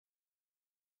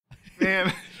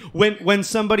Man. When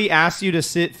somebody asks you to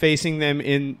sit facing them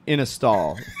in a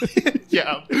stall.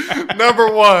 Yeah.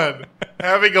 Number one,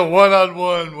 having a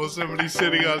one-on-one while somebody's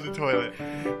sitting on the toilet.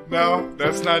 No,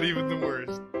 that's not even the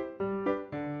worst.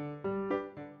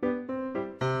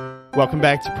 Welcome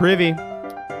back to Privy,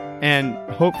 and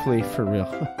hopefully for real.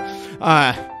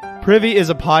 Privy is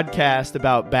a podcast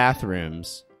about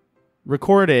bathrooms,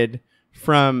 recorded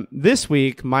from this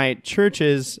week my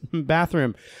church's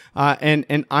bathroom,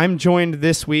 and I'm joined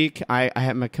this week. I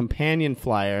have a companion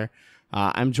flyer.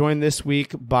 I'm joined this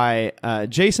week by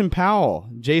Jason Powell.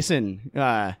 Jason,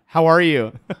 how are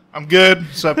you? I'm good.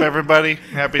 What's up, everybody?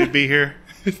 Happy to be here.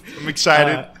 I'm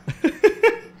excited.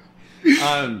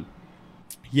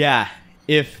 Yeah,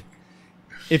 if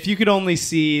you could only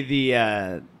see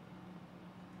the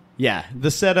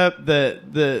setup,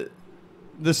 the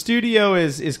studio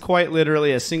is quite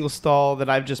literally a single stall that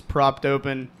I've just propped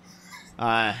open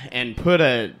and put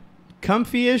a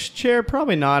comfy-ish chair,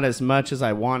 probably not as much as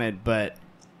I wanted, but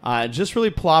just really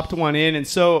plopped one in. And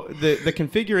so the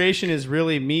configuration is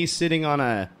really me sitting on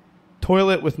a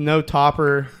toilet with no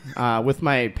topper, with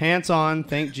my pants on,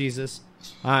 thank Jesus.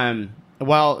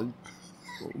 Well,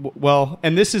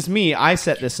 and this is me. I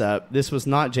set this up. This was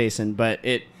not Jason, but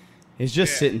it is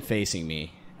just sitting facing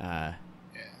me.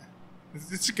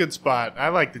 It's a good spot. I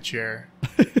like the chair.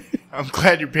 I'm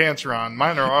glad your pants are on.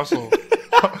 Mine are also...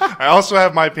 I also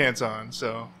have my pants on,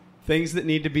 so... Things that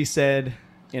need to be said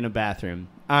in a bathroom.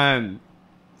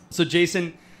 So,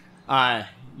 Jason,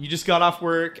 you just got off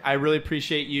work. I really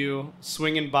appreciate you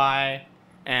swinging by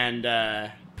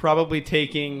and probably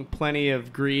taking plenty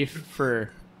of grief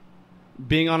for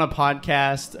being on a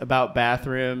podcast about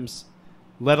bathrooms,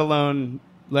 let alone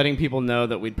letting people know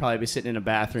that we'd probably be sitting in a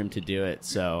bathroom to do it,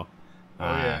 so... Oh,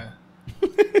 yeah.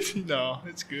 No,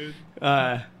 it's good.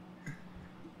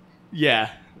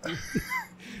 Yeah.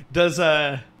 Does,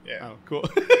 Yeah. Oh, cool.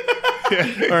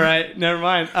 All right, never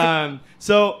mind.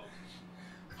 So,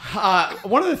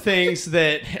 one of the things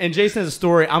that... And Jason has a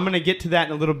story. I'm going to get to that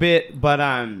in a little bit, but,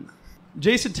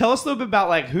 Jason, tell us a little bit about,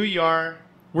 like, who you are,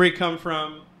 where you come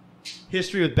from,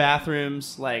 history with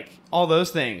bathrooms, like, all those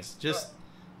things. Just...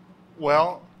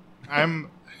 Well,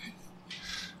 I'm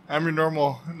a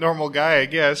normal guy, I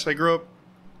guess. I grew up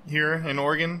here in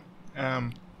Oregon.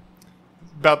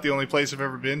 About the only place I've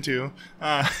ever been to.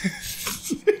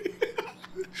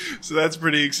 So that's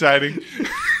pretty exciting.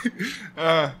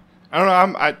 I don't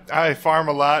know. I farm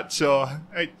a lot, so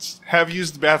I have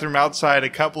used the bathroom outside a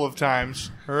couple of times.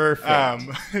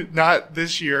 Perfect. Not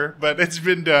this year, but it's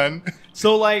been done.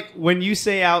 So, like, when you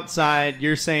say outside,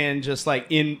 you're saying just like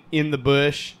in the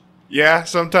bush? Yeah,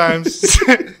 sometimes.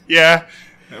 Yeah.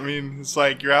 I mean, it's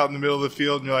like you're out in the middle of the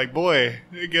field and you're like, boy,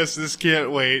 I guess this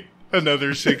can't wait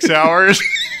another 6 hours.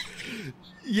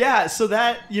 Yeah, so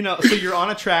that, so you're on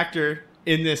a tractor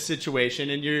in this situation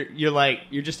and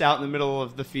you're just out in the middle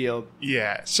of the field.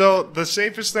 Yeah. So the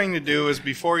safest thing to do is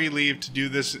before you leave to do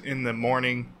this in the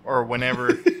morning or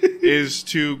whenever is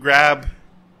to grab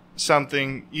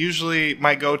something. Usually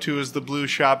my go-to is the blue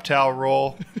shop towel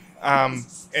roll.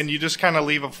 And you just kind of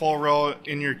leave a full roll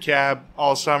in your cab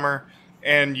all summer.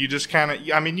 And you just kind of,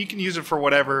 I mean, you can use it for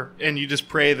whatever, and you just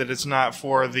pray that it's not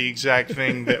for the exact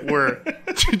thing that we're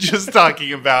just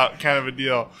talking about, kind of a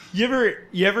deal.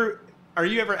 Are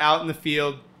you ever out in the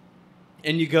field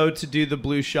and you go to do the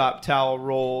blue shop towel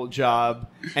roll job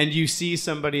and you see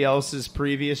somebody else's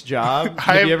previous job?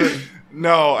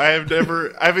 No, I have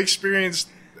never. I've experienced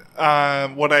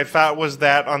what I thought was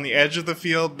that on the edge of the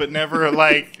field, but never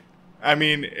like, I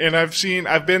mean, and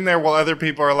I've been there while other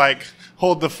people are like,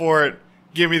 hold the fort.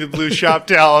 Give me the blue shop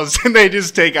towels, and they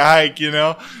just take a hike,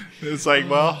 It's like,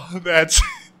 well, that's...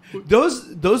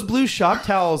 Those blue shop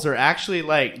towels are actually,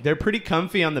 like, they're pretty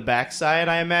comfy on the backside,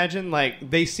 I imagine.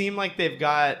 Like, they seem like they've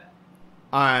got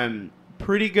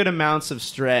pretty good amounts of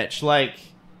stretch. Like,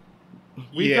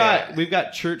 we've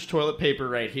got church toilet paper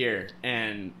right here,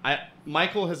 and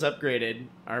Michael has upgraded,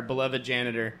 our beloved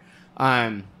janitor.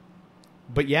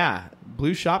 But yeah,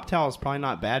 blue shop towel is probably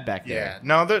not bad back there. Yeah,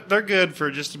 no, they're good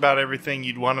for just about everything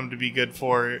you'd want them to be good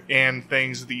for, and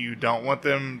things that you don't want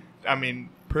them. I mean,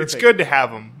 Perfect. It's good to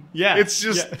have them. Yeah, it's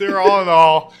just they're all in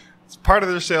all. It's part of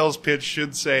their sales pitch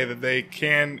should say that they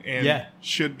can and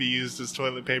should be used as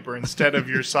toilet paper instead of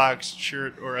your socks,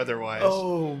 shirt, or otherwise.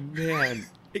 Oh man,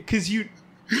 because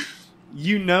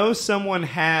someone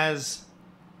has.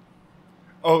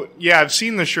 Oh, yeah, I've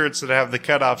seen the shirts that have the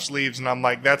cut-off sleeves, and I'm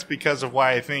like, that's because of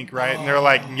why I think, right? And they're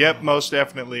like, yep, most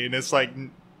definitely. And it's like...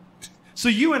 So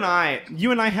you and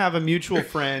I have a mutual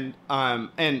friend,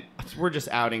 and we're just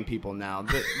outing people now.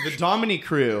 The Domini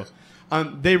crew,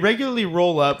 They regularly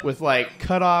roll up with like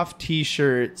cutoff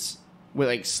T-shirts with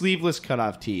like sleeveless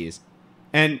cutoff tees,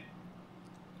 and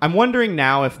I'm wondering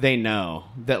now if they know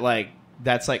that like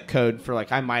that's like code for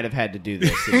like I might have had to do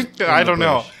this. I don't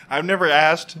know. I've never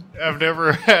asked.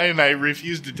 and I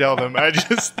refuse to tell them. I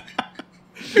just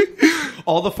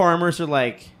all the farmers are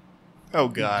like, oh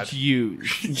God, you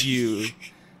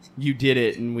did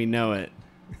it, and we know it.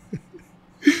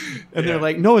 And they're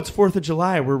like, no, it's 4th of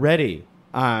July. We're ready.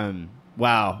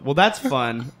 Wow. Well, that's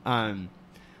fun.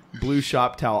 Blue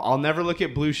shop towel. I'll never look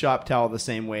at blue shop towel the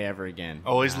same way ever again.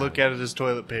 Always look at it as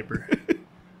toilet paper.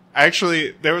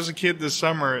 Actually, there was a kid this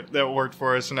summer that worked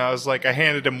for us, and I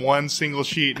handed him one single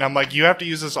sheet, and I'm like, you have to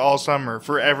use this all summer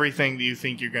for everything that you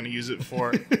think you're going to use it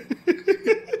for.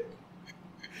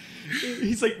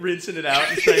 He's like rinsing it out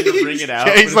and trying to wring it out.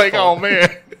 Yeah, he's like, oh man.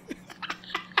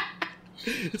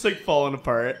 It's like falling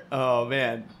apart. Oh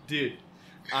man, dude.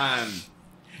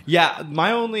 Yeah,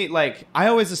 my only like I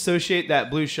always associate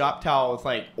that blue shop towel with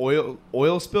like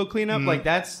oil spill cleanup. Like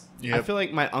that's I feel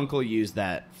like my uncle used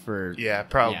that for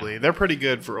probably. Yeah. They're pretty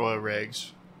good for oil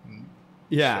rigs. And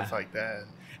stuff like that.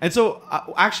 And so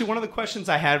actually one of the questions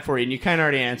I had for you, and you kind of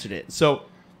already answered it. So,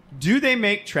 do they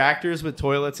make tractors with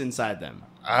toilets inside them?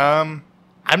 I'm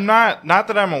not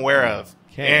that I'm aware of.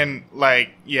 Okay. And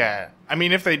like, yeah. I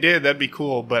mean, if they did, that'd be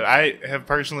cool, but I have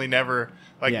personally never.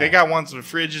 Like, they got ones with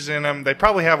fridges in them. They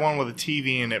probably have one with a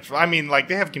TV in it. I mean, like,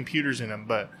 they have computers in them,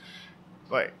 but,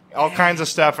 like, all kinds of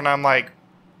stuff. And I'm like,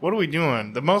 what are we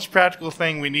doing? The most practical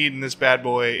thing we need in this bad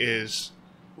boy is...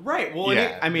 Right. Well,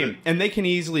 and they can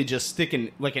easily just stick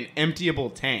in, like, an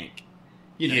emptyable tank.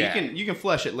 You know, you can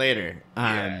flush it later.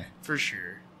 Yeah, for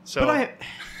sure. So,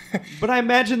 but I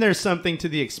imagine there's something to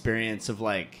the experience of,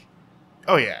 like...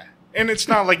 Oh, yeah. And it's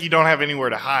not like you don't have anywhere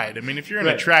to hide. I mean, if you're in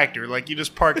a tractor, like, you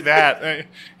just park that,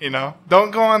 you know.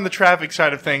 Don't go on the traffic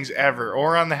side of things ever.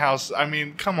 Or on the house. I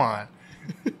mean, come on.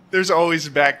 There's always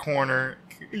a back corner.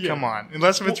 Yeah. Come on.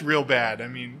 Unless if it's real bad. I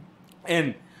mean.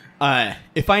 And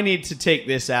if I need to take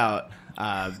this out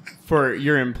for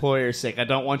your employer's sake, I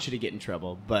don't want you to get in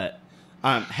trouble. But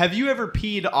have you ever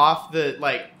peed off the,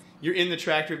 like, you're in the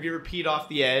tractor. Have you ever peed off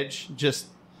the edge just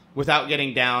without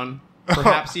getting down?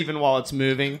 Perhaps even while it's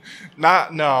moving?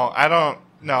 No, I don't.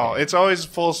 No, it's always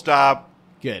full stop.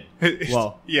 Good.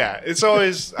 Well, yeah, it's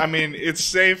always. I mean, it's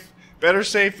safe. Better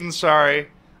safe than sorry.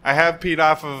 I have peed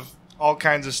off of all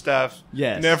kinds of stuff.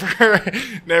 Yes.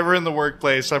 Never in the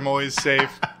workplace. I'm always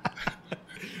safe.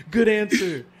 Good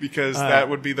answer. Because that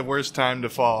would be the worst time to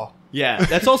fall. Yeah,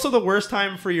 that's also the worst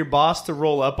time for your boss to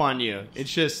roll up on you.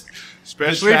 It's just...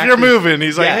 Especially if you're moving.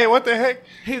 He's like, hey, what the heck?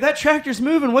 Hey, that tractor's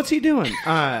moving. What's he doing?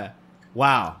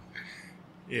 Wow.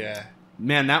 Yeah.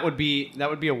 Man, that would be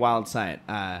a wild sight.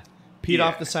 Peed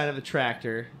off the side of the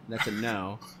tractor. That's a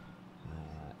no.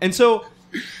 And so,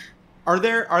 are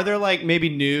there like maybe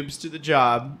noobs to the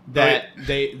job that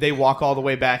they walk all the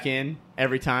way back in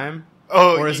every time?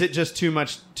 Oh, or is it just too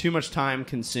much time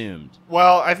consumed?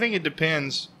 Well, I think it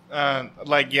depends. I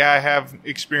have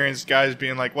experienced guys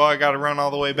being like, well, I got to run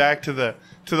all the way back to the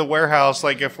warehouse.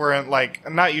 Like if we're in, like,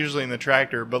 not usually in the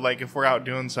tractor, but like if we're out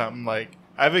doing something, like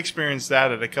I've experienced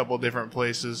that at a couple different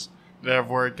places that I've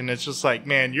worked. And it's just like,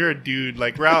 man, you're a dude,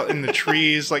 like we're out in the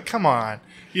trees. Like, come on,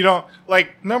 you know,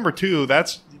 like number two,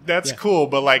 that's cool.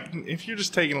 But like, if you're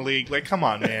just taking a leak, like, come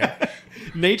on, man.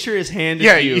 Nature has handed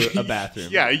you a bathroom.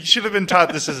 Yeah. You should have been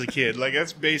taught this as a kid. Like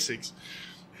that's basics.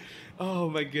 Oh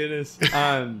my goodness.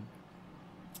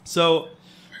 So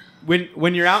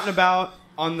when you're out and about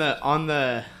on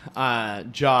the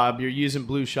job, you're using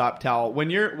blue shop towel. When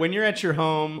you're at your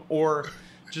home or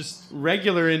just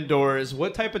regular indoors,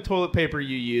 what type of toilet paper are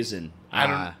you using?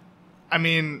 I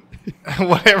mean,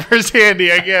 whatever's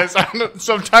handy, I guess.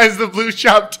 Sometimes the blue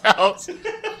shop towels.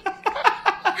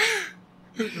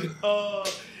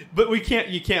 But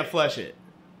you can't flush it.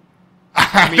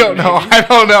 I don't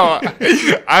know.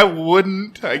 I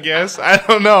wouldn't, I guess. I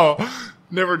don't know.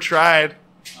 Never tried.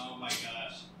 Oh my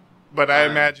gosh. But I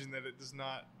imagine that it does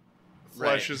not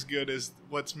flush as good as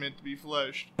what's meant to be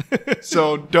flushed.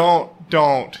 So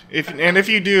don't. If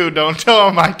you do, don't tell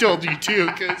them I told you to.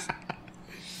 Cause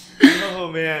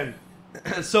oh man.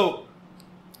 So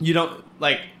you don't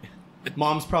like.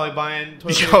 Mom's probably buying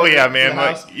toilet paper. Oh yeah, man.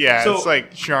 So, it's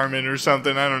like Charmin or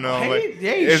something. I don't know.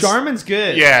 Hey, Charmin's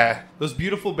good. Yeah. Those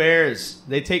beautiful bears,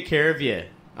 they take care of you.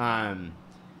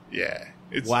 Yeah.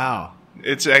 Wow.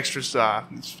 It's extra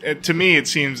soft. To me, it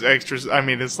seems extra. I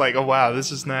mean, it's like, oh wow,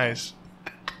 this is nice.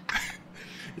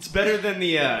 It's better than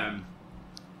the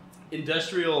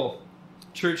industrial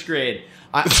church grade.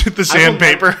 The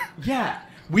sandpaper. Yeah.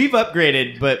 We've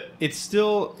upgraded, but it's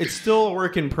still a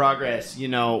work in progress. You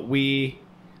know, we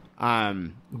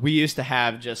used to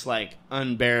have just like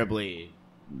unbearably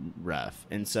rough,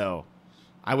 and so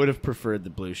I would have preferred the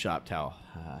blue shop towel.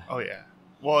 Oh yeah,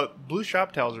 well, blue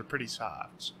shop towels are pretty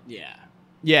soft.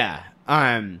 Yeah.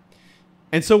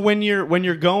 And so when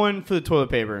you're going for the toilet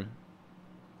paper,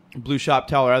 blue shop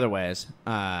towel or otherwise,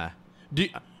 are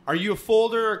you a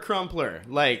folder or a crumpler?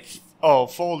 Like, oh,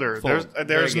 folder.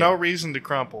 There's no reason to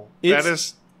crumple.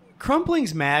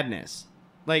 Crumpling's madness.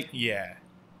 Like, yeah,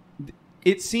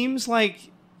 it seems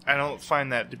like I don't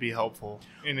find that to be helpful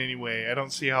in any way. I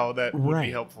don't see how that would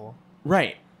be helpful.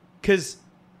 Right. Because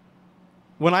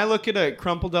when I look at a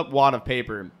crumpled up wad of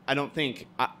paper, I don't think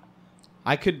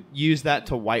I could use that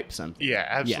to wipe something. Yeah,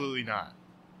 absolutely not.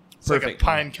 It's Perfect. like a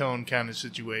pine cone kind of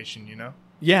situation, you know?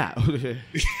 Yeah.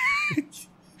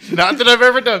 Not that I've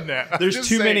ever done that. There's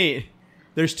too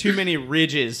many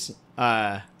ridges.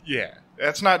 Yeah,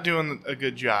 that's not doing a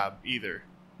good job either.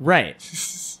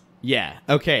 Right. Yeah.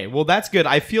 Okay. Well, that's good.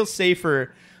 I feel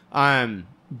safer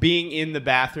being in the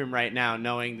bathroom right now,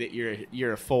 knowing that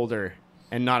you're a folder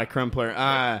and not a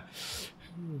crumpler.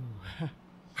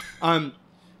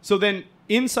 So then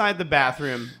inside the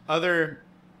bathroom, other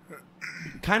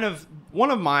kind of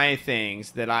one of my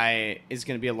things that is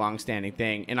going to be a long-standing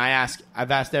thing, and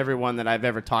I've asked everyone that I've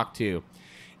ever talked to,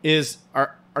 is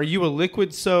are you a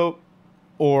liquid soap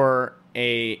or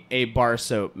a bar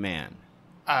soap man?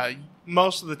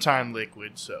 Most of the time,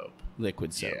 liquid soap.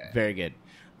 Liquid soap. Yeah. Very good.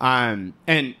 And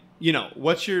you know,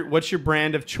 what's your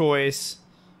brand of choice?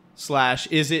 /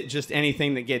 is it just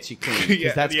anything that gets you clean?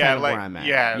 Because that's kind of where I'm at.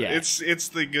 Yeah, it's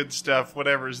the good stuff.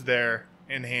 Whatever's there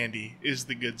and handy is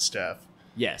the good stuff.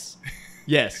 Yes.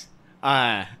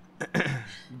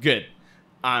 Good.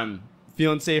 I'm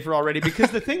feeling safer already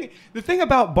because the thing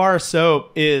about bar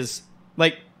soap is,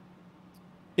 like,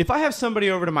 if I have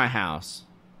somebody over to my house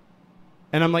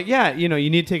and I'm like, yeah, you know, you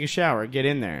need to take a shower, get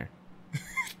in there.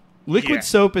 Liquid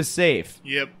soap is safe.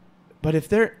 Yep. But if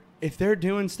they're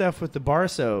doing stuff with the bar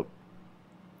soap,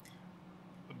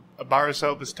 a bar of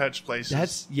soap is touch places.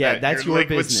 That's your liquid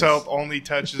business. Soap only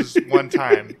touches one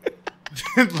time.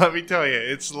 Let me tell you,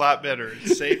 it's a lot better.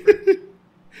 It's safer.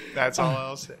 That's all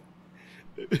I'll say.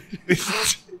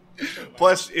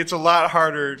 Plus, it's a lot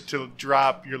harder to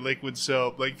drop your liquid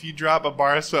soap. Like, if you drop a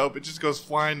bar of soap, it just goes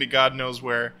flying to God knows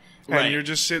where, and you're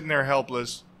just sitting there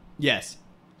helpless. Yes,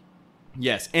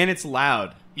 and it's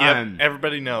loud. Yep,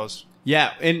 everybody knows.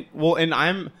 Yeah, and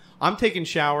I'm taking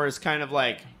showers kind of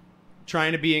like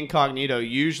trying to be incognito,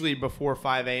 usually before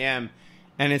 5 a.m.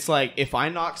 And it's like, if I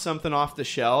knock something off the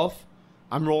shelf,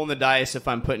 I'm rolling the dice if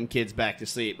I'm putting kids back to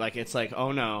sleep. Like, it's like,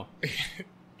 oh no,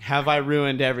 have I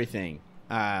ruined everything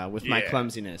with my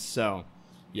clumsiness? So,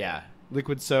 yeah,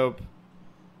 liquid soap.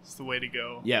 It's the way to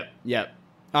go. Yep.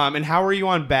 And how are you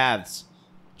on baths?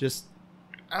 Just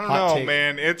I don't know, take.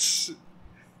 Man. It's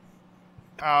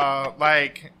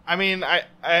like, I mean, I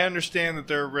understand that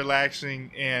they're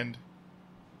relaxing and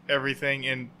everything,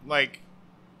 and like,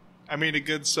 I mean, a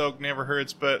good soak never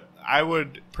hurts, but I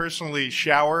would personally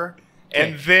shower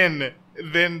and then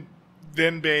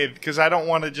bathe, because I don't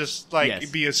want to just like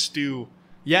be a stew.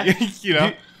 Yeah. You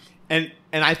know? And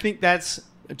I think that's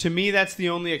the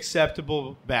only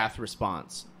acceptable bath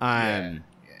response.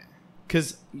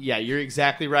 Because, you're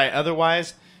exactly right.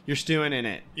 Otherwise, you're stewing in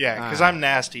it. Yeah, because I'm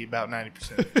nasty about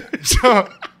 90% of the time. So.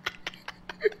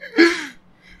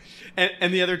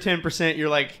 And the other 10%, you're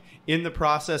like in the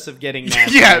process of getting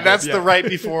nasty. Yeah, that's the right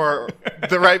before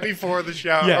the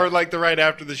shower, or like the right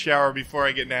after the shower before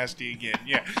I get nasty again.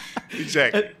 Yeah,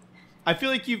 exactly. I feel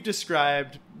like you've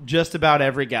described just about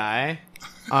every guy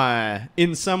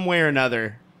in some way or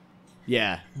another.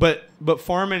 Yeah, but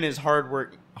farming is hard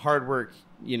work,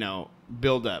 you know,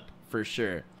 build up for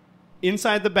sure.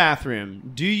 Inside the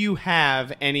bathroom, do you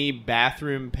have any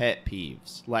bathroom pet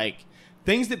peeves? Like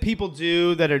things that people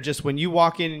do that are just, when you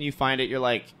walk in and you find it, you're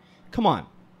like, come on.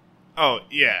 Oh,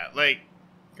 yeah. Like,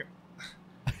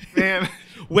 man.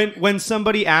 When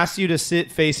somebody asks you to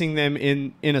sit facing them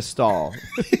in a stall.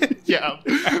 Yeah.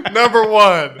 Number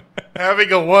one,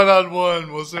 having a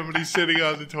one-on-one while somebody's sitting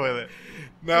on the toilet.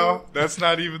 No, that's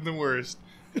not even the worst.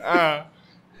 Oh,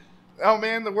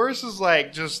 man, the worst is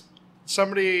like just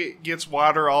somebody gets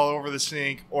water all over the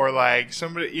sink, or like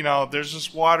somebody, you know, there's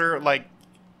just water, like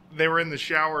they were in the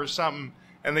shower or something,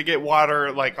 and they get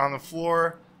water like on the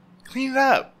floor. Clean it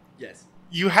up. Yes.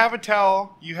 You have a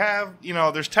towel. You have, you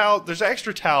know, there's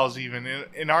extra towels even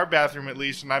in our bathroom at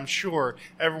least, and I'm sure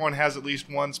everyone has at least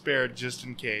one spare just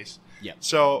in case. Yeah.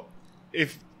 So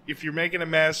if you're making a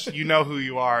mess, you know who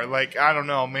you are. Like, I don't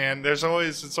know, man. It's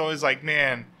always like,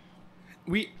 man,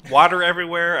 water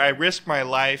everywhere. I risk my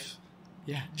life.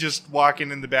 Yeah. Just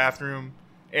walking in the bathroom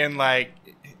and like,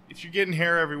 if you're getting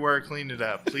hair everywhere, clean it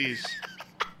up, please,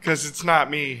 because it's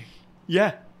not me.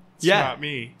 Yeah. It's not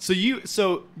me.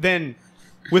 So then,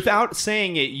 without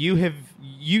saying it,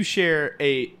 you share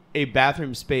a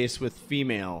bathroom space with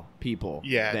female people.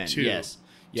 Yeah. Then. Two. Yes.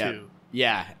 Yeah. Two.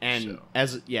 Yeah. And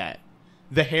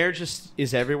the hair just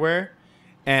is everywhere,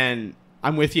 and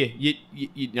I'm with you.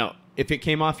 You know, if it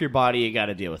came off your body, you got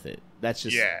to deal with it. That's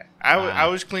just I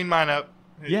always clean mine up.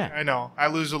 Yeah. I know. I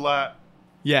lose a lot.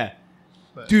 Yeah.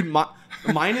 But. Dude,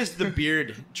 mine is the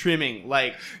beard trimming.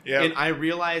 Like, Yep. And I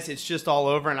realize it's just all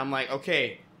over, and I'm like,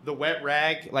 okay, the wet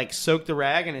rag, like, soak the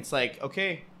rag, and it's like,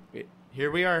 okay,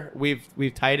 here we are.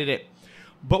 We've tidied it.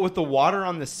 But with the water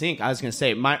on the sink, I was gonna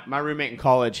say, my roommate in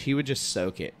college, he would just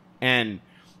soak it, and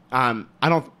I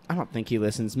don't think he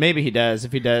listens. Maybe he does.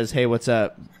 If he does, hey, what's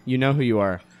up? You know who you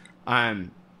are.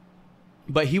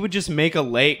 But he would just make a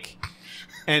lake,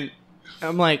 and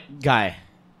I'm like, guy,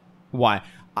 why?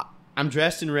 I'm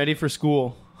dressed and ready for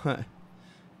school,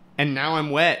 and now I'm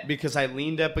wet because I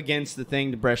leaned up against the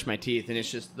thing to brush my teeth, and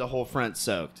it's just the whole front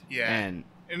soaked. Yeah. And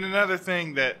another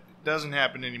thing that doesn't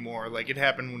happen anymore, like it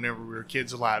happened whenever we were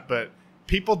kids a lot, but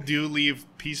people do leave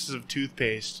pieces of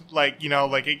toothpaste, like, you know,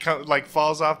 like it like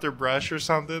falls off their brush or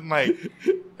something, like,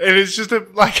 and it's just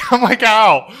I'm like,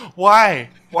 ow, why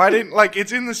didn't, like,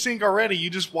 it's in the sink already, you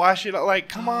just wash it, like,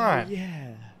 come on. Yeah.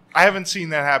 I haven't seen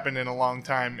that happen in a long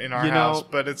time in our house,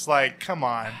 but it's like, come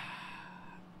on.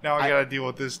 Now I gotta deal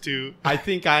with this too. I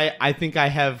think I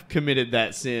have committed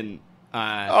that sin.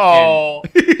 Oh.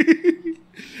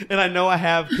 And I know I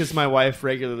have, because my wife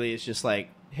regularly is just like,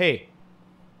 hey,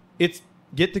 it's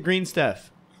get the green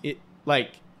stuff. It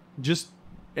like just,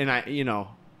 and I don't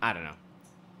know.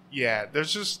 Yeah,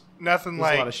 there's just nothing There's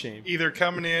like a lot of shame. Either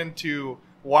coming in to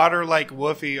water like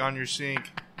Woofy on your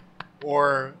sink,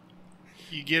 or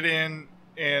you get in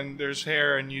and there's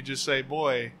hair and you just say,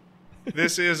 boy,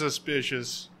 this is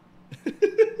auspicious.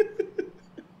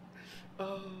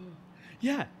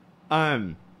 Yeah.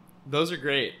 Those are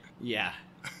great. Yeah.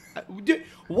 Dude,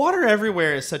 water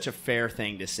everywhere is such a fair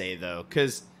thing to say, though,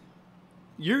 because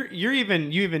you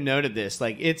even noted this.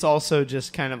 Like, it's also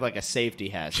just kind of like a safety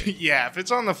hazard. Yeah, if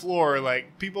it's on the floor,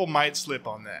 like, people might slip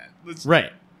on that.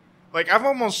 Right. Like, I've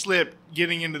almost slipped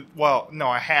getting into... Well, no,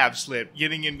 I have slipped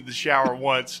getting into the shower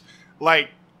once.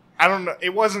 Like, I don't know.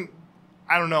 It wasn't...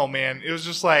 I don't know, man. It was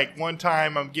just like one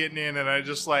time I'm getting in and I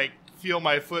just, like, feel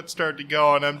my foot start to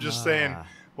go. And I'm just saying,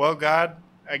 well, God,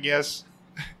 I guess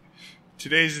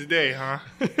today's the day, huh?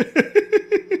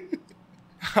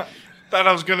 Thought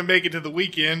I was going to make it to the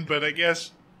weekend, but I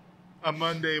guess a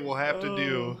Monday will have to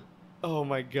do. Oh,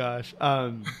 my gosh.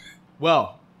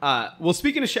 Well,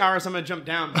 speaking of showers, I'm going to jump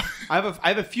down. I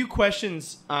have a few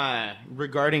questions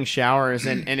regarding showers,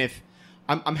 and if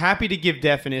I'm happy to give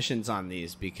definitions on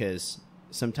these because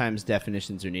sometimes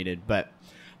definitions are needed. But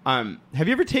have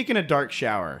you ever taken a dark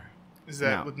shower? Is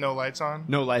that with no lights on?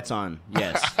 No lights on.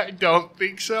 Yes. I don't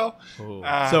think so.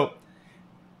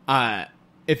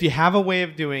 If you have a way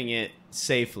of doing it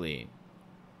safely,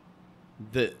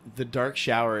 the dark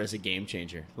shower is a game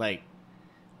changer. Like,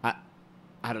 I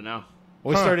don't know.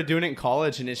 We started doing it in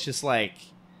college, and it's just like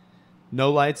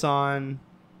no lights on.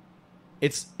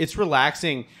 It's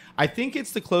relaxing. I think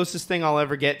it's the closest thing I'll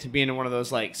ever get to being in one of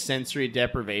those like sensory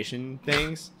deprivation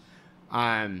things.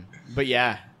 But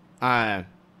yeah.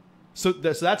 So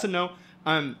that's a no.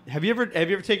 Have you ever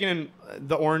taken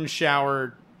the orange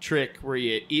shower trick where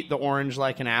you eat the orange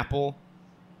like an apple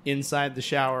inside the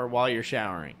shower while you're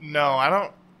showering? No, I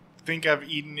don't think I've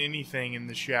eaten anything in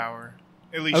the shower.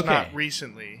 At least not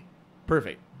recently.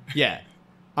 Perfect. Yeah.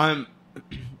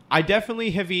 I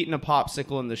definitely have eaten a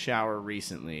popsicle in the shower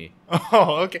recently.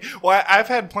 Oh, okay. Well, I've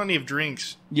had plenty of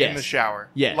drinks in the shower.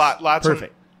 Yes.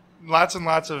 Perfect. Lots and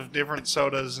lots of different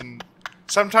sodas, and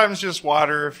sometimes just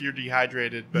water if you're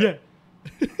dehydrated. But yeah.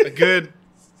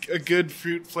 a good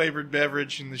fruit flavored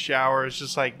beverage in the shower is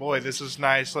just like, boy, this is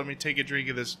nice. Let me take a drink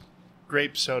of this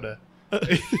grape soda.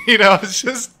 It's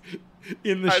just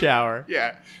in the shower.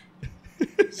 Yeah.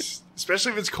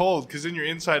 Especially if it's cold, because then your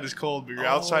inside is cold, but your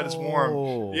outside is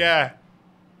warm. Yeah.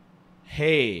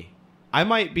 Hey, I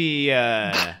might be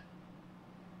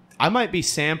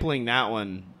sampling that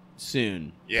one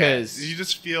soon. Yeah. Because you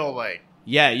just feel like.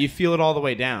 Yeah, you feel it all the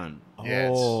way down.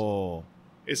 Yeah,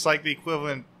 it's like the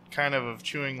equivalent kind of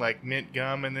chewing like mint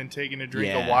gum and then taking a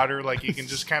drink of water. Like you can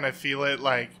just kind of feel it.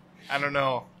 Like, I don't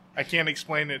know. I can't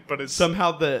explain it, but it's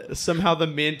somehow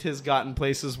the mint has gotten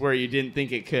places where you didn't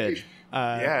think it could.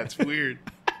 Yeah, it's weird.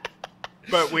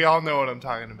 But we all know what I'm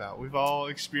talking about. We've all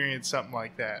experienced something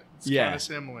like that. It's kind of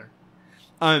similar.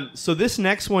 So this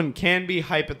next one can be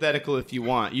hypothetical if you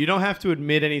want. You don't have to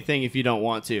admit anything if you don't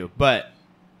want to. But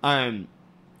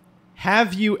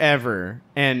have you ever,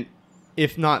 and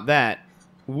if not that,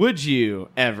 would you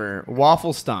ever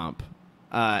waffle stomp?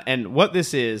 And what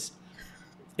this is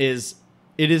it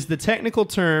is the technical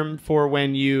term for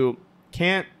when you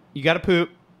got to poop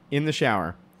in the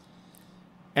shower.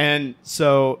 And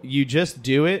so you just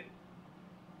do it,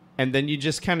 and then you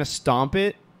just kind of stomp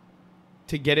it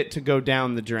to get it to go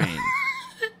down the drain.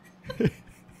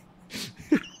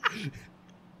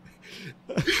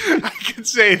 I can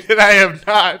say that I have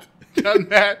not done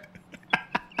that.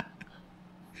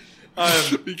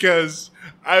 Because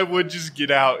I would just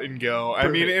get out and go. Perfect.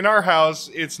 I mean, in our house,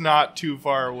 it's not too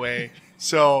far away.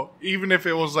 So even if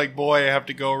it was like, boy, I have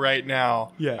to go right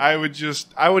now. Yeah. I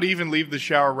would even leave the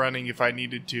shower running if I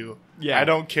needed to. Yeah. I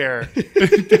don't care.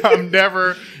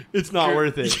 It's not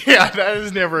worth it. Yeah, that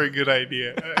is never a good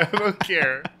idea. I don't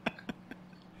care.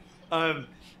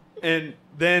 And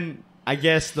then I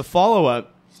guess the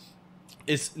follow-up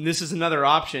is, this is another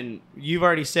option. You've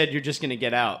already said you're just going to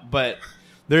get out, but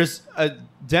there's a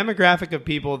demographic of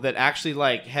people that actually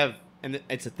like have, and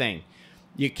it's a thing.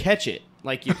 You catch it.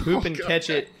 Like you poop and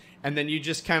catch it, and then you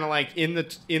just kind of like in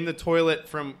the toilet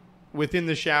from within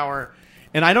the shower.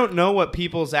 And I don't know what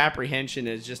people's apprehension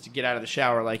is just to get out of the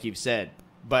shower, like you've said.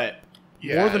 But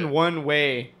more than one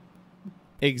way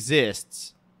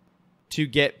exists to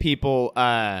get people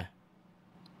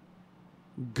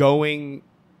going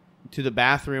to the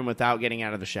bathroom without getting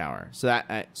out of the shower. So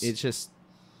that it's just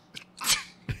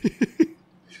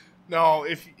no.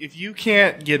 If you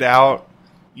can't get out,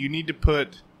 you need to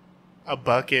put a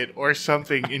bucket or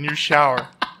something in your shower.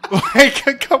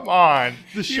 Like, come on.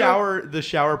 The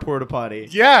shower porta potty.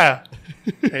 Yeah.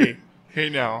 Hey,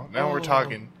 now we're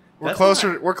talking. We're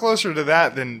closer to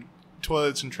that than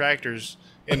toilets and tractors,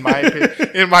 in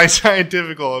my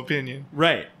scientific opinion.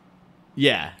 Right.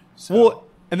 Yeah. So. Well,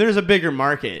 and there's a bigger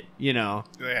market, you know.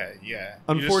 Yeah.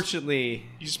 Unfortunately,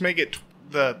 you just make it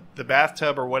the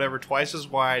bathtub or whatever twice as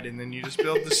wide, and then you just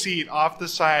build the seat off the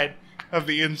side of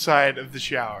the inside of the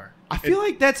shower. I feel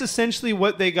like that's essentially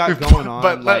what they got going on.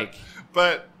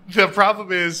 But the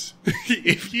problem is,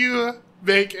 if you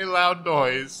make a loud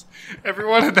noise,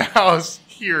 everyone in the house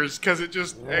hears because it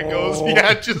just echoes.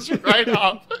 Yeah, just right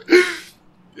off.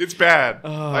 It's bad.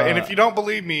 And if you don't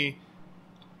believe me,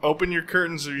 open your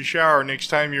curtains of your shower next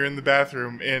time you're in the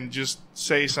bathroom and just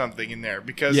say something in there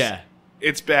because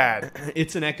it's bad.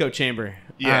 It's an echo chamber.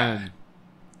 Yeah,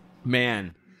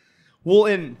 man. Well,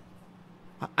 and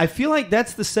I feel like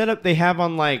that's the setup they have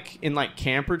on in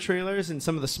camper trailers and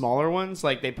some of the smaller ones.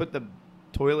 Like they put the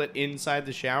toilet inside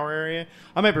the shower area.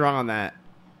 I might be wrong on that.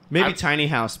 Maybe tiny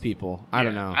house people. I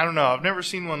don't know. I don't know. I've never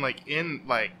seen one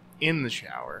in the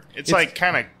shower. It's like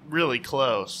kind of really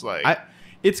close.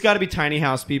 It's got to be tiny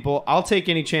house people. I'll take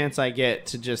any chance I get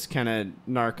to just kind of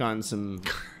narc on some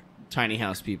tiny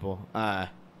house people.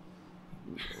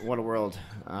 What a world.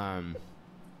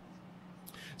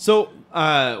 So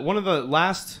one of the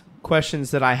last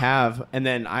questions that I have, and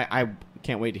then I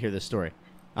can't wait to hear this story,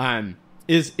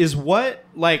 is what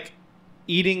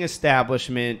eating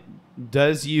establishment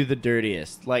does you the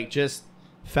dirtiest? Like just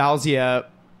fouls you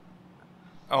up?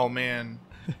 Oh man,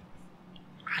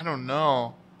 I don't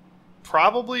know.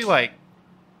 Probably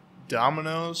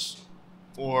Domino's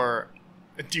or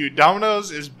dude, Domino's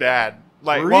is bad.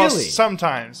 Really? Well,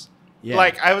 sometimes. Yeah.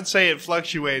 I would say it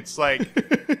fluctuates.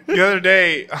 The other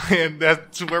day, and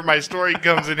that's where my story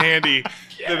comes in handy.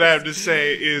 Yes. That I have to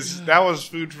say is that was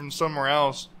food from somewhere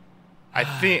else. I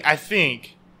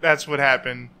think that's what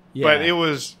happened. Yeah. But it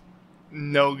was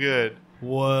no good.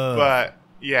 Whoa. But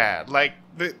yeah,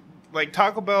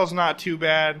 Taco Bell's not too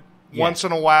bad. Yeah. Once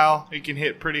in a while, it can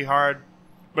hit pretty hard.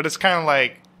 But it's kind of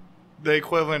like the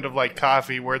equivalent of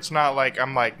coffee, where it's not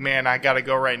I'm man, I gotta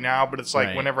go right now, but it's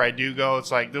whenever I do go,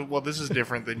 it's well, this is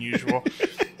different than usual.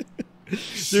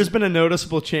 There's been a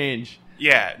noticeable change.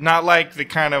 Yeah, not the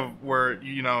kind of where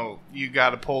you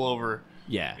gotta pull over.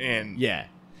 Yeah, and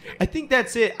I think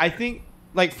that's it. I think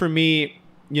for me,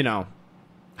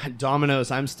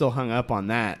 Domino's, I'm still hung up on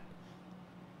that.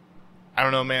 I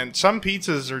don't know, man. Some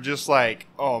pizzas are just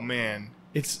oh man,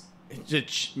 it's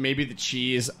maybe the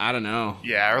cheese. I don't know.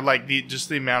 Yeah, or just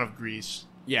the amount of grease.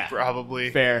 Yeah, probably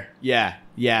fair. Yeah.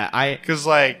 Because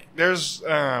there's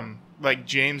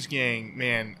James Gang,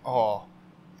 man. Oh,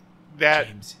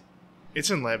 James. It's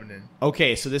in Lebanon.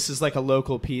 Okay, so this is a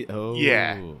local pizza. Oh,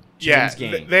 yeah, James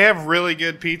Gang. They have really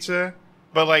good pizza,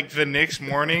 but the next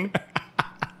morning,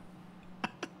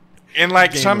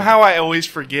 and somehow I always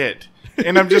forget.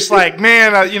 And I'm just like,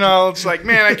 man, it's like,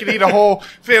 man, I could eat a whole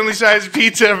family-sized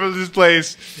pizza from this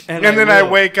place. And then I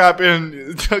wake up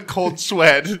in a cold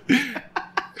sweat.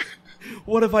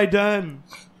 What have I done?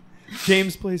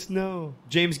 James Place, no.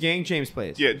 James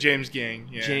Place. Yeah, James Gang.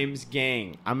 Yeah. James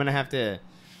Gang. I'm going to have to...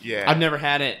 Yeah. I've never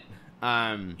had it.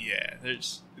 Yeah,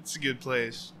 it's a good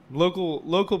place.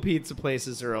 Local pizza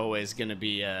places are always going to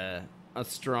be a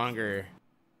stronger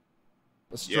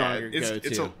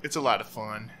go-to. It's a lot of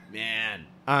fun.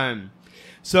 Man.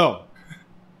 So,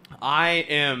 I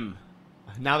am...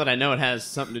 Now that I know it has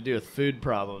something to do with food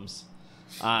problems...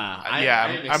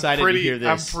 I'm excited to hear this.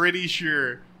 I'm pretty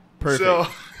sure. Perfect. So,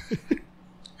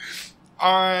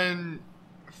 on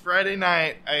Friday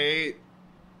night, I ate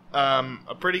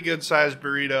a pretty good-sized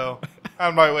burrito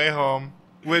on my way home,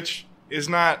 which is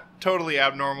not totally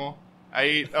abnormal. I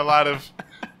eat a lot of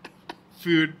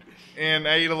food, and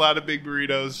I eat a lot of big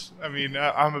burritos. I mean,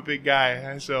 I'm a big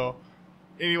guy. So,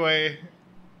 anyway,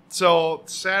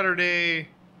 Saturday,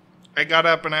 I got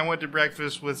up and I went to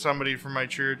breakfast with somebody from my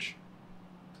church.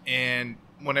 And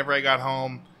whenever I got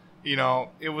home,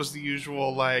 it was the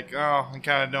usual, like, oh, I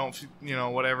kind of don't,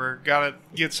 whatever. Got to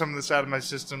get some of this out of my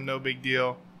system, no big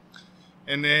deal.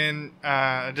 And then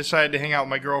I decided to hang out with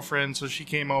my girlfriend, so she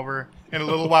came over. And a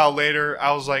little while later,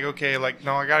 I was like, okay, like,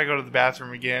 no, I got to go to the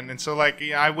bathroom again. And so, like,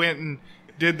 I went and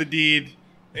did the deed,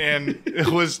 and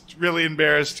was really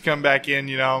embarrassed to come back in.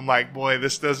 I'm like, boy,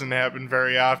 this doesn't happen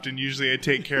very often. Usually I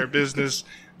take care of business.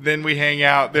 Then we hang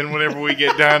out. Then whenever we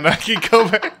get done, I can go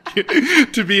back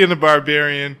to being a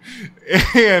barbarian.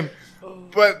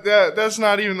 But that's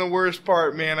not even the worst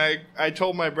part, man. I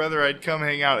told my brother I'd come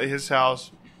hang out at his house.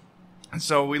 And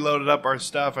so we loaded up our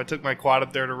stuff. I took my quad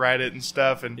up there to ride it and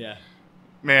stuff. And,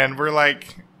 man, we're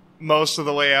like most of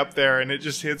the way up there. And it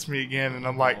just hits me again. And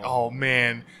I'm like, oh,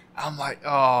 man. I'm like,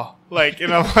 oh, like,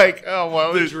 and I'm like, oh,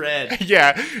 well, the dread.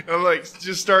 Yeah. And I'm like,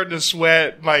 just starting to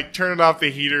sweat, like, turning off the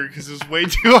heater because it's way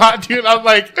too hot, dude. I'm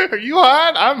like, are you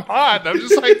hot? I'm hot. I'm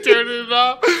just like turning it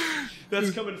off.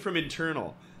 That's coming from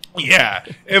internal. Yeah.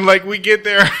 And like, we get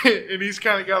there and he's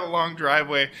kind of got a long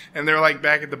driveway and they're like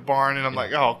back at the barn and I'm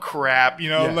like, oh, crap.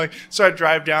 I'm like, so I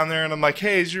drive down there and I'm like,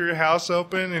 hey, is your house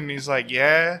open? And he's like,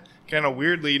 yeah, kind of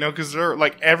weirdly, because they're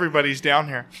like, everybody's down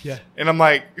here. Yeah. And I'm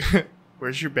like,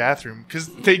 where's your bathroom? Because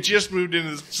they just moved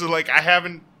into this, so like I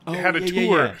haven't had a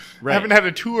tour. Yeah. Right. I haven't had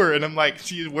a tour, and I'm like,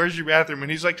 see, where's your bathroom?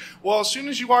 And he's like, well, as soon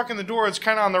as you walk in the door, it's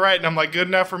kind of on the right. And I'm like, good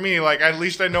enough for me. Like, at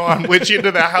least I know on which end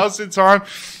of the house it's on.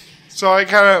 So I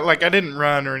kind of, like, I didn't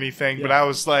run or anything, but I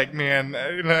was like, man,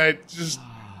 and I just...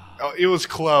 it was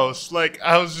close. Like,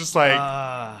 I was just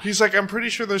like... He's like, I'm pretty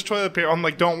sure there's toilet paper. I'm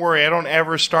like, don't worry. I don't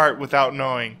ever start without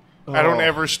knowing. I don't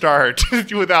ever start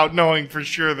without knowing for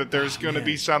sure that there's going to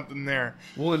be something there.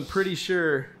 Well, and pretty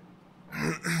sure...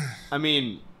 I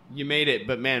mean, you made it,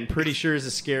 but, man, pretty sure is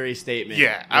a scary statement.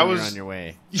 Yeah, I was... You're on your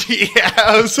way. Yeah,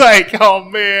 I was like, oh,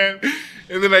 man...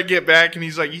 And then I get back, and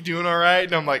he's like, you doing all right?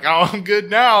 And I'm like, oh, I'm good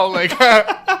now. Like,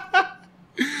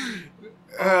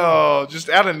 oh, just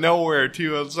out of nowhere,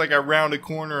 too. It's like I round a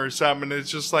corner or something, and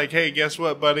it's just like, hey, guess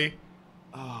what, buddy?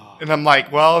 Oh. And I'm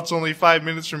like, well, it's only 5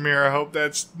 minutes from here. I hope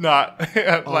that's not.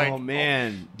 Like, oh,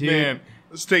 man. Dude. Man,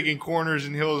 it's taking corners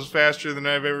and hills faster than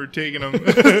I've ever taken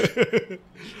them.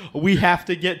 We have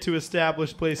to get to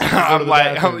established places. I'm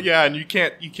like, yeah, and you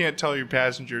can't tell your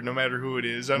passenger, no matter who it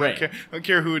is. I don't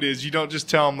care who it is. You don't just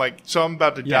tell them like, so I'm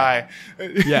about to die.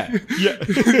 Yeah.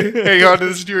 Hang on to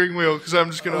the steering wheel because I'm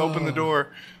just going to open the door.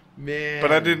 Man,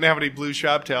 but I didn't have any blue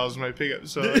shop towels in my pickup,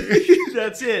 so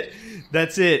that's it.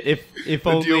 If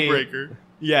only deal breaker.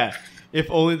 Yeah,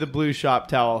 if only the blue shop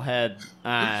towel had.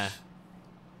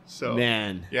 So,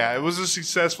 man. Yeah, it was a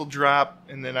successful drop,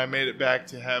 and then I made it back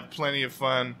to have plenty of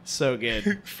fun. So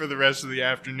good. For the rest of the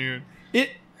afternoon. You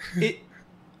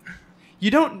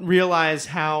don't realize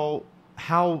how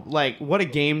like what a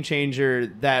game changer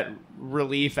that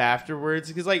relief afterwards,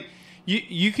 because like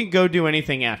you can go do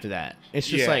anything after that. It's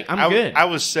just like I'm good. I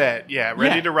was set. Yeah,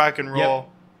 ready to rock and roll.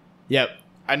 Yep.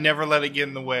 I never let it get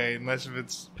in the way unless if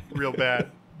it's real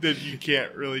bad. Then you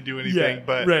can't really do anything. Yeah,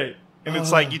 but right. And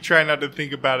it's like you try not to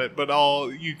think about it, but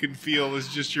all you can feel is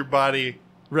just your body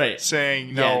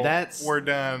saying, no, we're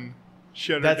done.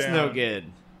 Shut her down. That's no good.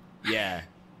 Yeah.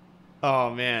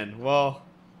 Oh, man. Well,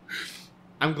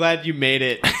 I'm glad you made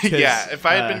it. Yeah. If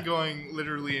I had been going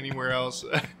literally anywhere else,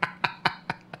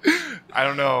 I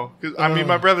don't know. 'Cause, I mean,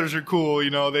 my brothers are cool.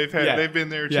 They've been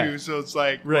there too. So it's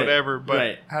like, whatever.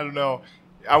 But I don't know.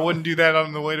 I wouldn't do that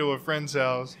on the way to a friend's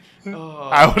house. Oh.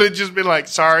 I would have just been like,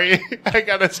 sorry, I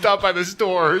got to stop by the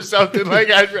store or something. Like,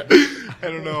 I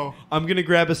don't know. I'm going to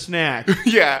grab a snack.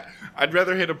 Yeah. I'd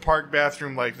rather hit a park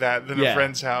bathroom like that than a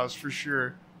friend's house for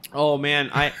sure. Oh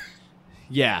man,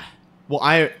 yeah.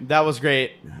 Well, that was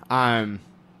great. I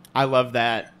love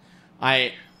that.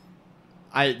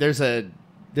 There's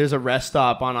a rest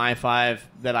stop on I-5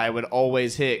 that I would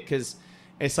always hit because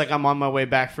it's like I'm on my way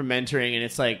back from mentoring and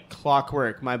it's like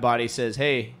clockwork. My body says,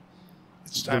 "Hey,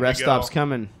 the rest stop's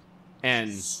coming,"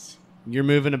 and you're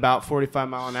moving about 45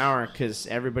 mile an hour because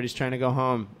everybody's trying to go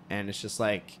home, and it's just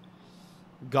like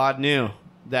God knew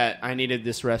that I needed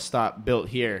this rest stop built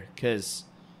here because,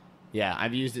 yeah,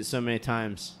 I've used it so many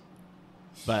times.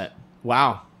 But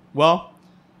wow, well,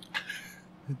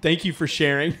 thank you for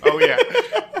sharing. Oh yeah.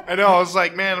 I know. I was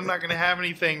like, man, I'm not going to have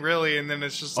anything really. And then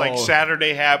it's just like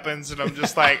Saturday happens and I'm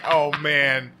just like, oh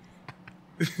man,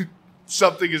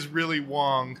 something is really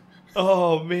wrong.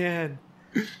 Oh man.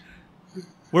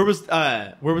 Where was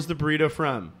the burrito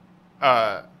from?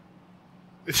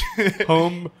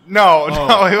 Home? No,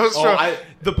 it was from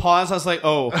the pause. I was like,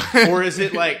 or is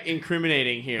it like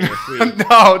incriminating here?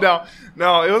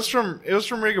 No. It was from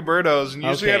Rigoberto's, and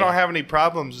usually I don't have any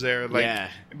problems there.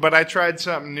 But I tried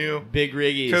something new. Big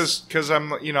Riggies. Because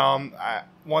I'm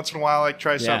once in a while I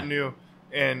try something new,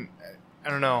 and I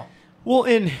don't know. Well,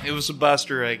 it was a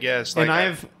buster, I guess. Like,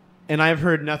 I've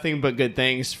heard nothing but good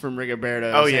things from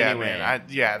Rigoberto's. Oh yeah, anyway.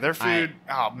 man. Their food.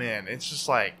 Man, it's just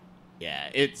like.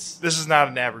 Yeah, this is not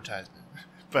an advertisement,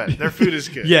 but their food is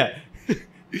good. Yeah.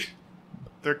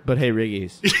 But hey,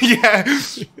 Riggies.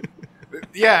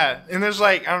 Yeah, and there's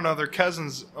like, I don't know, their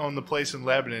cousins own the place in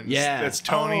Lebanon. Yeah. It's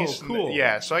Tony's. Oh, cool.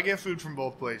 So I get food from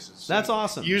both places. That's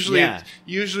awesome. Usually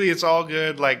it's all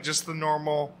good, like just the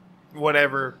normal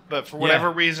whatever, but for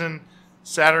whatever reason,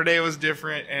 Saturday was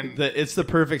different. And it's the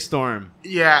perfect storm.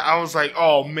 Yeah, I was like,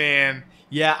 oh man.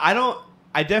 Yeah,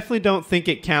 I definitely don't think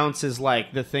it counts as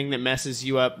like the thing that messes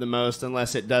you up the most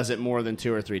unless it does it more than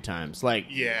 2 or 3 times. Like,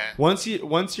 once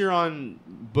you're on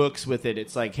books with it,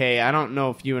 it's like, hey, I don't know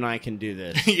if you and I can do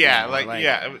this.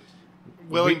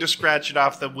 Willing to scratch it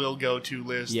off the will go to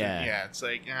list. Yeah, it's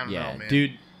like, I don't know, man,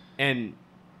 dude, and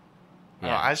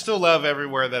I still love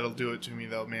everywhere that'll do it to me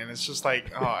though, man. It's just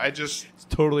like, it's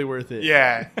totally worth it.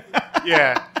 Yeah,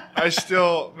 I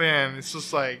still, man, it's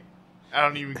just like I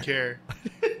don't even care.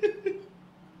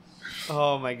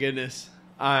 Oh my goodness.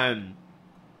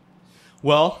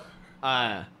 Well,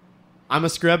 I'm a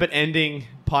scrub at ending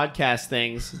podcast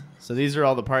things, so these are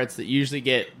all the parts that usually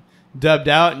get dubbed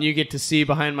out, and you get to see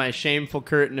behind my shameful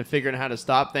curtain of figuring out how to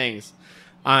stop things.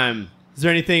 Is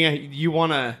there anything you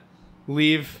want to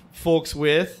leave folks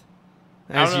with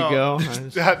as you go?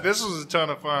 This was a ton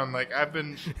of fun. Like I've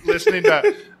been listening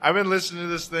to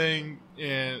this thing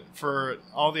for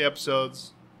all the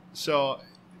episodes. So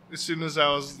as soon as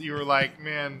you were like,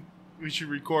 man, we should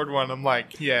record one. I'm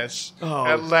like, yes,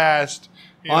 at last.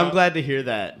 I'm glad to hear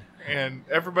that. And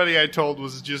everybody I told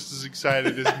was just as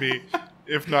excited as me,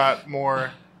 if not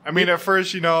more. I mean, at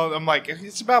first, I'm like,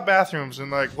 it's about bathrooms. And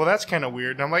like, well, that's kind of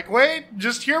weird. And I'm like, wait,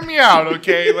 just hear me out,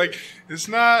 okay? Like, it's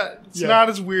not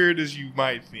as weird as you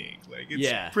might think. Like,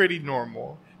 it's pretty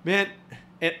normal. Man,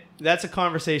 that's a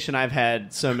conversation I've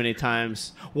had so many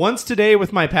times. Once today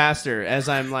with my pastor, as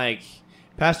I'm like,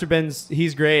 Pastor Ben's,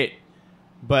 he's great,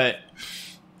 but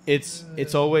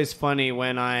it's always funny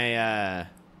when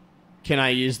can I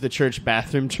use the church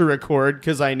bathroom to record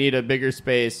because I need a bigger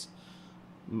space.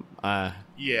 I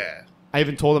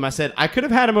even told him, I said, I could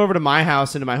have had him over to my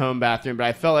house into my home bathroom, but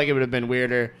I felt like it would have been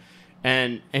weirder.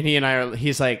 And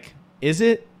he's like, is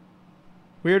it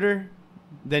weirder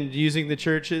than using the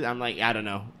churches? I'm like, I don't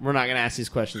know. We're not going to ask these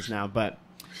questions now, but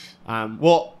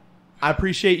well, I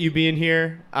appreciate you being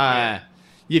here.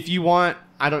 If you want,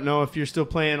 I don't know if you're still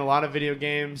playing a lot of video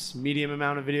games, medium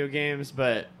amount of video games,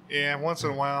 but once in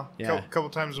a while, couple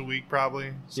times a week,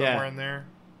 probably somewhere in there.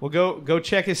 Well, go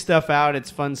check his stuff out.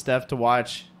 It's fun stuff to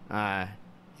watch.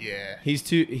 He's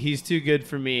too good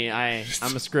for me.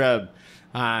 I'm a scrub.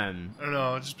 I don't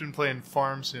know. I've just been playing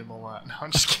Farm Sim a lot. No,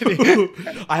 I'm just kidding.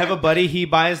 I have a buddy. He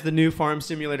buys the new Farm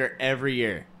Simulator every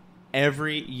year.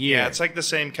 Yeah, it's like the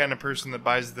same kind of person that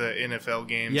buys the NFL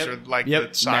games or like the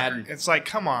soccer. Madden. It's like,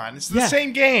 come on, it's the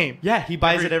same game. Yeah, he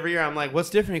buys it every year. I'm like, what's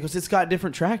different? He goes, it's got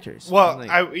different tractors. Well, like,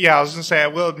 I was gonna say, I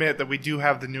will admit that we do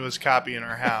have the newest copy in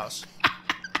our house.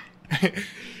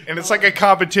 And it's like a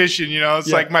competition, It's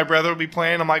like my brother will be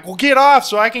playing. I'm like, well, get off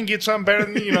so I can get something better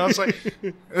than you.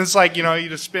 It's like you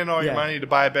just spend all your money to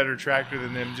buy a better tractor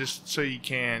than them just so you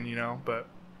can, But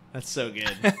that's so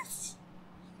good.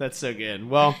 That's so good.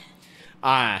 Well,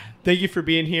 thank you for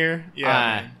being here. Yeah,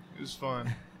 man, it was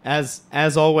fun. As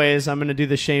always, I'm going to do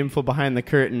the shameful behind the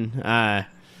curtain.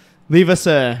 Leave us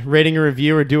a rating or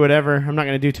review or do whatever. I'm not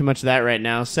going to do too much of that right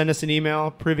now. Send us an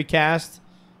email,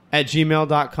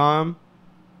 privycast@gmail.com.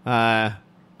 I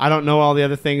don't know all the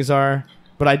other things are,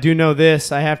 but I do know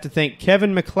this. I have to thank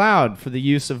Kevin MacLeod for the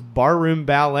use of Barroom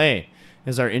Ballet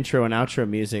as our intro and outro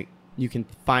music. You can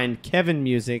find Kevin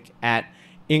music at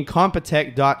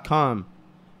incompetech.com.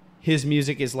 His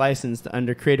music is licensed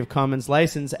under Creative Commons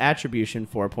License Attribution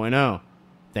 4.0.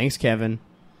 Thanks, Kevin.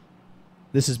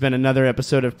 This has been another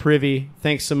episode of Privy.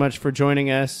 Thanks so much for joining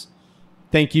us.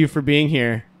 Thank you for being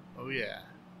here. Oh, yeah.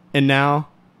 And now,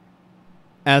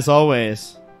 as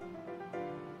always,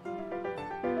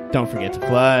 don't forget to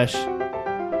flush.